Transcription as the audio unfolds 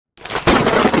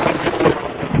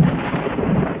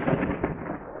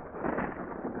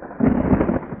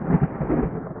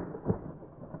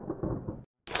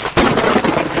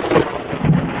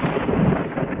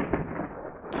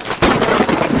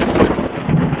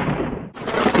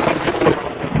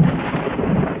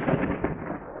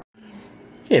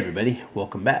Hey everybody,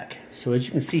 welcome back. So as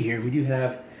you can see here, we do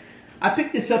have, I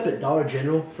picked this up at Dollar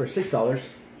General for $6.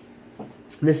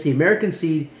 This is the American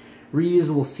Seed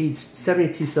Reusable Seeds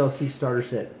 72 Cell Seed Starter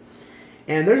Set.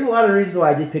 And there's a lot of reasons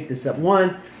why I did pick this up.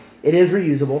 One, it is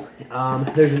reusable.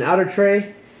 There's an outer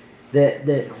tray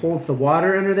that holds the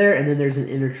water under there, and then there's an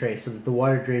inner tray so that the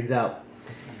water drains out.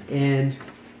 And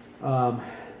and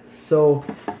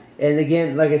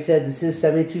again, like I said, this is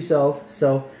 72 cells.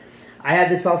 So I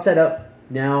had this all set up.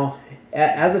 Now,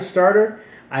 as a starter,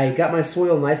 I got my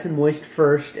soil nice and moist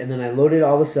first, and then I loaded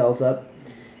all the cells up,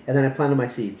 and then I planted my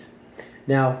seeds.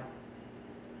 Now,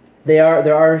 they're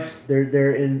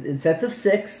in sets of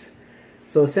 6,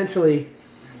 so essentially,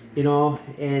 you know,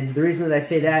 and the reason that I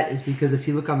say that is because if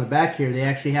you look on the back here, they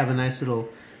actually have a nice little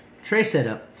tray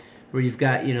setup where you've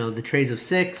got, you know, the trays of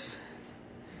 6,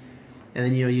 and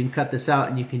then, you know, you can cut this out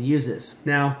and you can use this.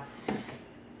 Now,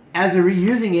 as a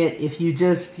reusing it, if you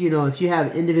just, you know, if you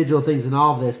have individual things in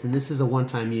all of this, then this is a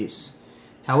one-time use.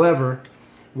 However,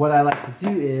 what I like to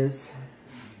do is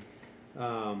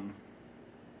I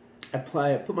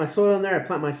put my soil in there, I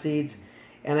plant my seeds,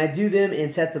 and I do them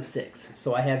in sets of 6.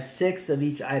 So I have 6 of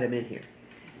each item in here.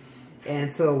 And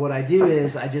so what I do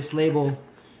is I just label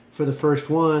for the first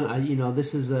one, you know,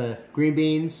 this is green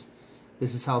beans,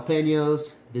 this is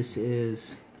jalapenos, this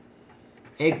is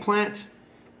eggplant,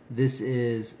 this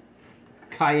is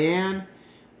cayenne,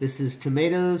 this is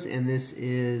tomatoes, and this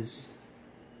is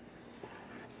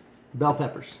bell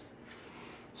peppers.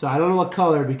 So I don't know what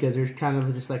color because there's kind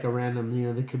of just like a random, you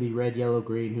know, that could be red, yellow,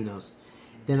 green, who knows.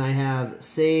 Then I have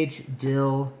sage,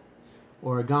 dill,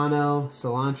 oregano,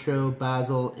 cilantro,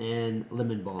 basil, and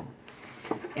lemon balm.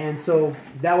 And so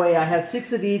that way I have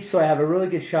 6 of each, so I have a really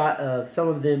good shot of some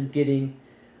of them getting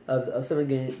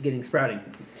sprouting.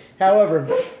 However,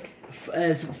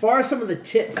 as far as some of the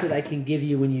tips that I can give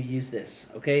you when you use this,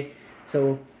 okay?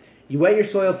 So you wet your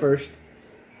soil first,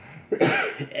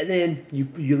 and then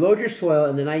you load your soil,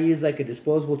 and then I use like a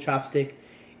disposable chopstick,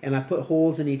 and I put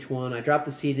holes in each one. I drop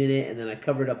the seed in it, and then I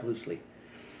cover it up loosely.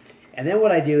 And then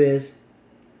what I do is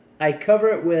I cover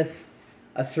it with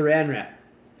a saran wrap.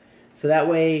 So that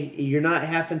way you're not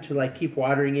having to like keep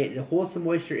watering it. It holds some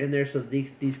moisture in there so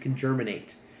these can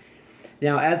germinate.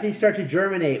 Now, as these start to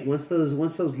germinate, once those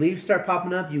leaves start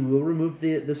popping up, you will remove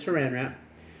the saran wrap.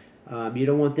 You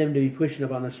don't want them to be pushing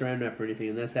up on the saran wrap or anything,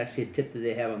 and that's actually a tip that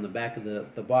they have on the back of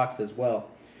the box as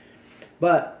well.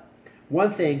 But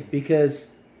one thing, because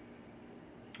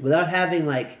without having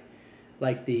like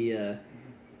an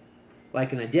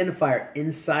identifier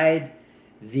inside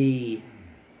the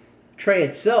tray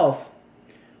itself,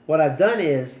 what I've done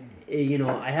is, you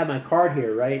know, I have my card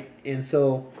here, right? And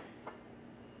so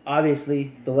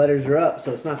obviously the letters are up,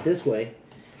 so it's not this way.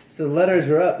 So the letters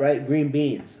are up, right? Green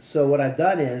beans. So what I've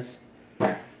done is,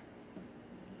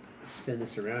 spin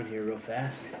this around here real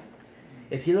fast.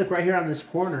 If you look right here on this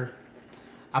corner,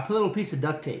 I put a little piece of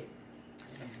duct tape.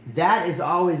 That is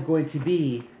always going to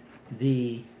be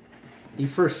the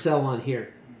first cell on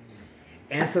here.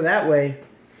 And so that way,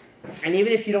 and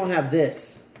even if you don't have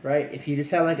this, right? If you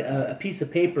just have like a piece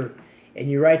of paper and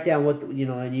you write down what, you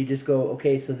know, and you just go,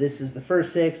 okay, so this is the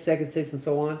first 6, second 6, and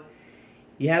so on.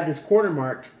 You have this corner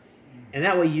marked, and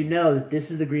that way you know that this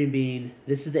is the green bean,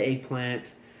 this is the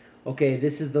eggplant, okay,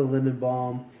 this is the lemon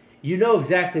balm. You know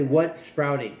exactly what's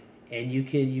sprouting, and you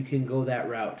can go that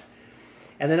route.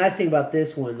 And the nice thing about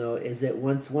this one though is that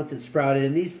once it's sprouted,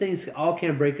 and these things all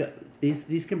can break up.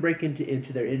 These can break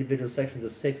into their individual sections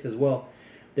of 6 as well.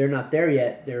 They're not there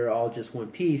yet. They're all just one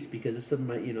piece because this is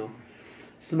my, you know,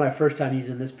 this is my first time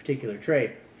using this particular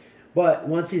tray. But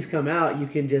once these come out, you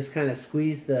can just kind of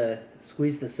squeeze the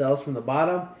cells from the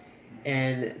bottom,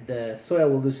 and the soil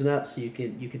will loosen up, so you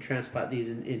can transplant these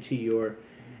into your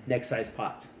next size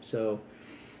pots. So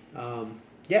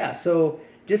yeah, so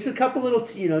just a couple little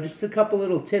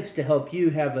tips to help you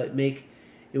make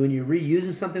when you're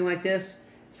reusing something like this,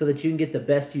 so that you can get the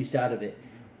best use out of it.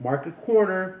 Mark a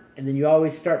corner, and then you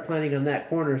always start planting on that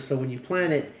corner. So when you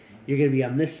plant it, you're going to be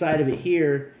on this side of it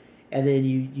here, and then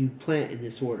you plant in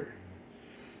this order.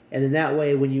 And then that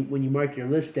way, when you mark your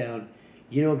list down,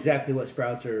 you know exactly what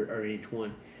sprouts are in each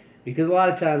one. Because a lot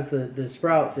of times the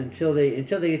sprouts, until they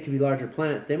get to be larger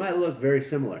plants, they might look very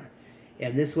similar.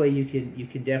 And this way you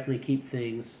can definitely keep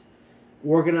things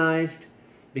organized,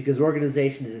 because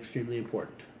organization is extremely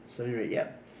important. So anyway, yeah.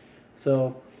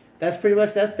 So that's pretty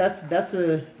much that's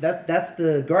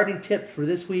the gardening tip for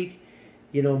this week.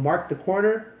 You know, mark the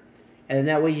corner, and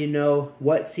that way you know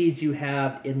what seeds you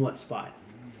have in what spot.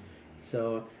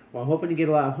 So, well, I'm hoping to get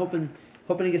hoping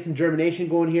to get some germination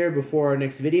going here before our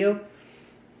next video.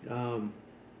 One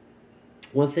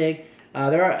thing,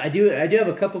 I do have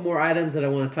a couple more items that I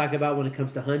want to talk about when it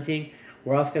comes to hunting.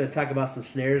 We're also going to talk about some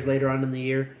snares later on in the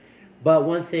year. But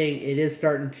one thing, it is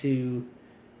starting to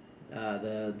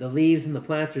the leaves and the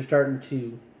plants are starting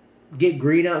to get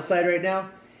green outside right now,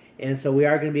 and so we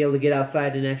are going to be able to get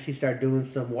outside and actually start doing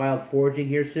some wild foraging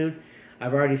here soon.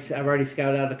 I've already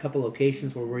scouted out a couple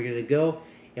locations where we're going to go,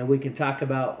 and we can talk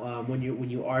about when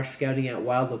you are scouting out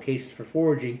wild locations for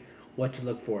foraging, what to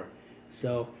look for.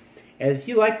 So, and if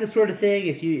you like this sort of thing,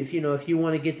 if you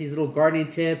want to get these little gardening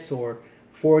tips or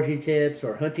foraging tips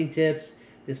or hunting tips,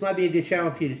 this might be a good channel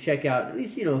for you to check out at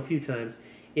least a few times.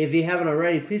 If you haven't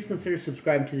already, please consider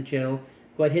subscribing to the channel.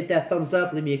 Go ahead, hit that thumbs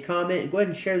up, leave me a comment, and go ahead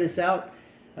and share this out.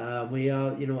 I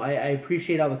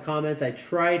appreciate all the comments. I've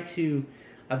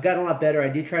gotten a lot better. I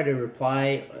do try to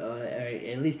reply,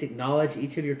 at least acknowledge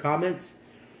each of your comments.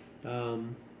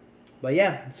 But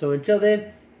yeah, so until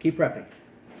then, keep prepping.